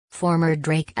Former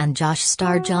Drake and Josh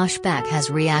star Josh Peck has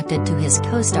reacted to his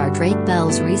co-star Drake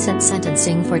Bell's recent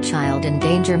sentencing for child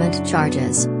endangerment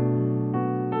charges.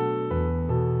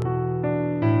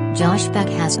 Josh Peck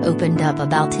has opened up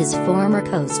about his former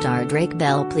co-star Drake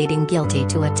Bell pleading guilty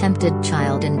to attempted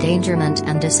child endangerment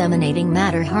and disseminating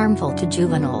matter harmful to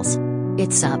juveniles.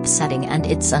 "It's upsetting and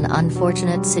it's an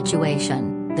unfortunate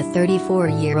situation," the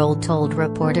 34-year-old told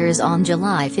reporters on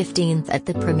July 15 at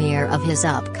the premiere of his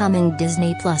upcoming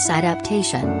Disney Plus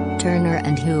adaptation, Turner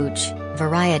and Hooch,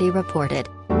 Variety reported.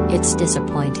 "It's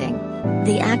disappointing."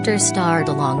 The actor starred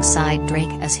alongside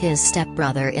Drake as his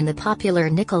stepbrother in the popular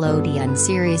Nickelodeon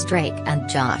series Drake and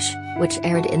Josh, which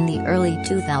aired in the early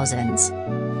 2000s.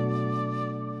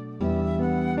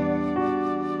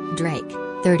 Drake,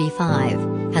 35,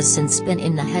 has since been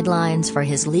in the headlines for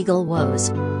his legal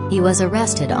woes. He was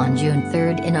arrested on June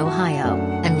 3 in Ohio,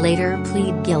 and later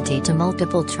pleaded guilty to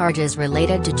multiple charges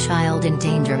related to child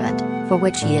endangerment, for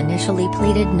which he initially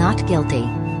pleaded not guilty.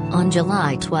 On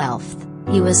July 12,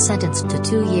 he was sentenced to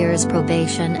 2 years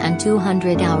probation and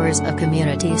 200 hours of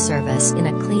community service in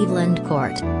a Cleveland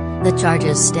court. The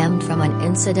charges stemmed from an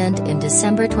incident in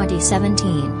December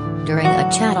 2017, during a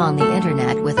chat on the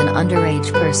internet with an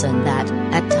underage person that,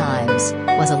 at times,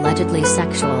 was allegedly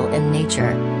sexual in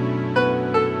nature.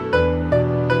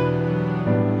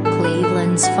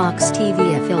 Cleveland's Fox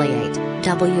TV affiliate,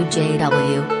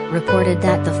 WJW, reported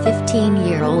that the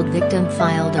 15-year-old victim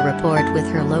filed a report with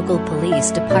her local police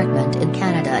department in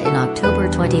Canada in October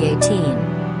 2018.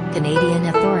 Canadian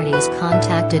authorities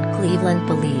contacted Cleveland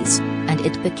police, and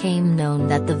it became known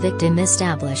that the victim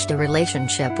established a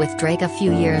relationship with Drake a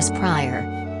few years prior.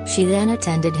 She then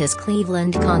attended his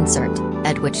Cleveland concert,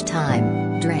 at which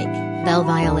time, Drake Bell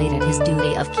violated his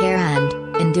duty of care and,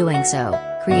 in doing so,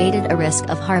 created a risk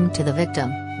of harm to the victim,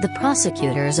 the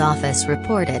prosecutor's office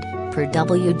reported, per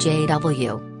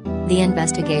WJW. The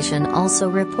investigation also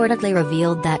reportedly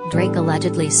revealed that Drake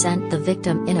allegedly sent the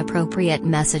victim inappropriate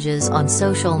messages on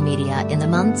social media in the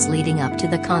months leading up to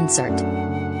the concert.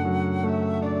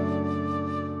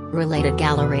 Related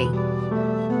gallery.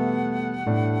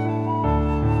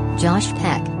 Josh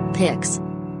Peck, pics.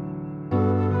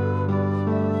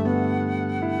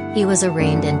 He was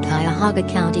arraigned in Cuyahoga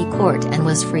County Court and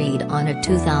was freed on a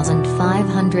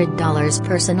 $2,500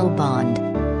 personal bond.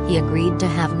 He agreed to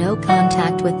have no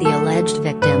contact with the alleged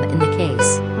victim in the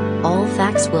case. All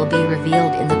facts will be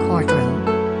revealed in the courtroom.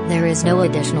 There is no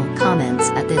additional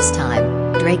comments at this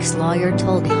time, Drake's lawyer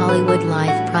told Hollywood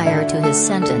Life prior to his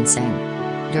sentencing.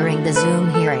 During the Zoom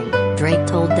hearing, Drake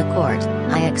told the court,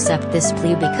 "I accept this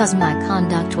plea because my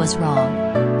conduct was wrong.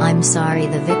 I'm sorry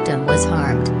the victim was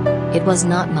harmed. It was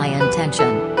not my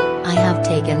intention. I have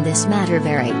taken this matter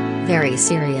very, very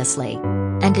seriously.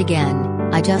 And again,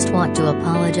 I just want to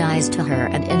apologize to her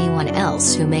and anyone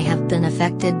else who may have been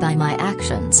affected by my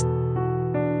actions."